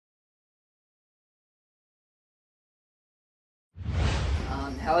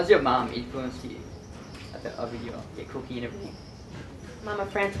How has your mum influenced you with your cooking and everything? Mama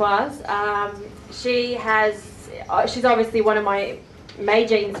Francoise. She's obviously one of my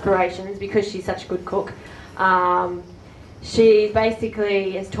major inspirations because she's such a good cook. She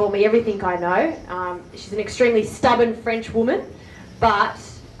basically has taught me everything I know. She's an extremely stubborn French woman, but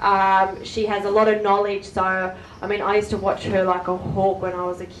she has a lot of knowledge. So, I mean, I used to watch her like a hawk when I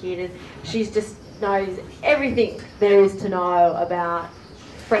was a kid, and she just knows everything there is to know about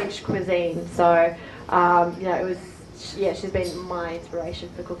French cuisine. So, you know, she's been my inspiration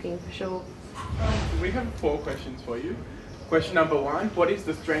for cooking for sure. We have 4 questions for you. Question number 1, what is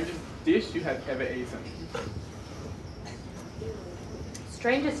the strangest dish you have ever eaten?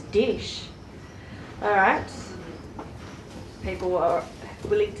 Strangest dish. Alright. People are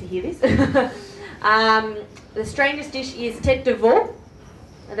willing to hear this. The strangest dish is tête de veau.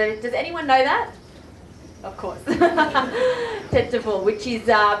 Does anyone know that? Of course. Tête de veau, which is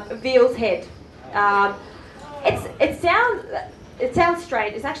veal's head. It sounds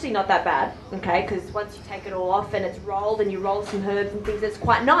strange. It's actually not that bad, okay? Because once you take it all off and it's rolled and you roll some herbs and things, it's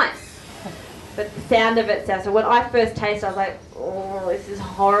quite nice. But the sound of it sounds. So when I first tasted, I was like, "Oh, this is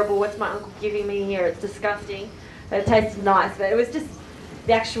horrible. What's my uncle giving me here? It's disgusting." But it tasted nice. But it was just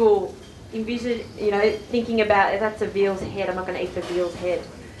the actual thinking about if that's a veal's head, I'm not going to eat the veal's head.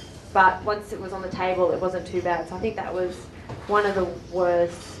 But once it was on the table, it wasn't too bad. So I think that was one of the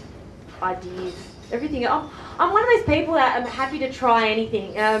worst ideas. Everything. I'm one of those people that I'm happy to try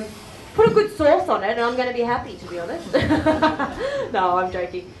anything. Put a good sauce on it, and I'm going to be happy. To be honest. No, I'm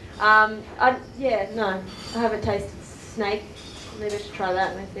joking. I haven't tasted snake. Maybe I should try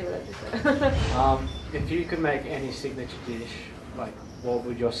that and see what that is. If you could make any signature dish, like what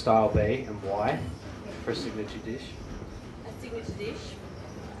would your style be and why for a signature dish? A signature dish?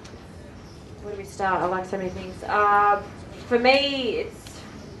 Where do we start? I like so many things. For me,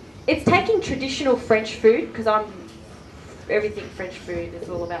 it's taking traditional French food, because everything French food is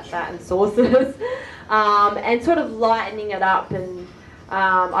all about that and sauces, and sort of lightening it up. And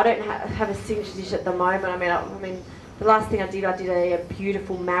I don't have a signature dish at the moment. I mean, the last thing I did a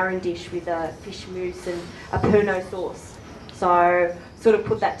beautiful marron dish with a fish mousse and a Pernod sauce. So sort of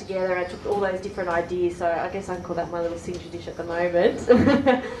put that together, and I took all those different ideas. So I guess I can call that my little signature dish at the moment.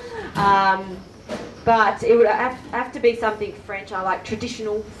 But it would have to be something French. I like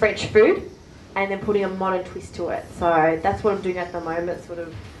traditional French food, and then putting a modern twist to it. So that's what I'm doing at the moment, sort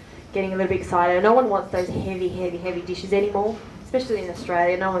of getting a little bit excited. No one wants those heavy dishes anymore, especially in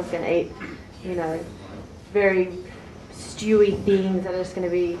Australia. No one's going to eat, very stewy things that are just going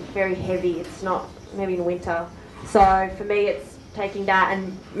to be very heavy. It's not, maybe in winter. So for me, it's taking that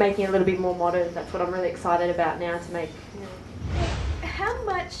and making it a little bit more modern. That's what I'm really excited about now to make. How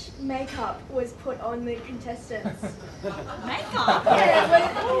much makeup was put on the contestants? Makeup?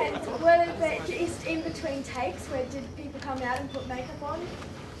 Yeah, were they just in between takes? Where did people come out and put makeup on?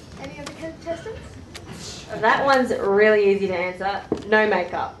 Any of the contestants? That one's really easy to answer. No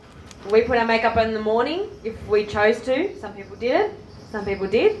makeup. We put our makeup on in the morning if we chose to. Some people didn't. Some people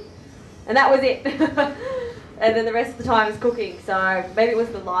did. And that was it. And then the rest of the time is cooking. So maybe it was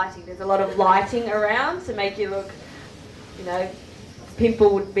the lighting. There's a lot of lighting around to make you look,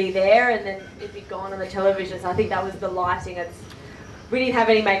 pimple would be there and then it'd be gone on the television. So I think that was the lighting. We didn't have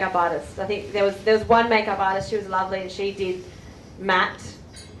any makeup artists. I think there was one makeup artist. She was lovely, and she did Matt,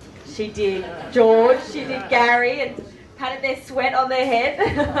 she did George, she did Gary, and patted their sweat on their head.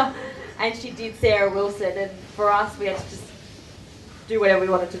 And she did Sarah Wilson. And for us, we had to just do whatever we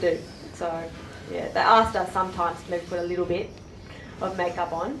wanted to do. So yeah, they asked us sometimes to maybe put a little bit of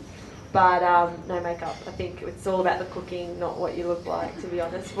makeup on. But no makeup. I think it's all about the cooking, not what you look like, to be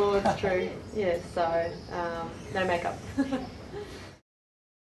honest. Well, it's true. Yeah, so no makeup.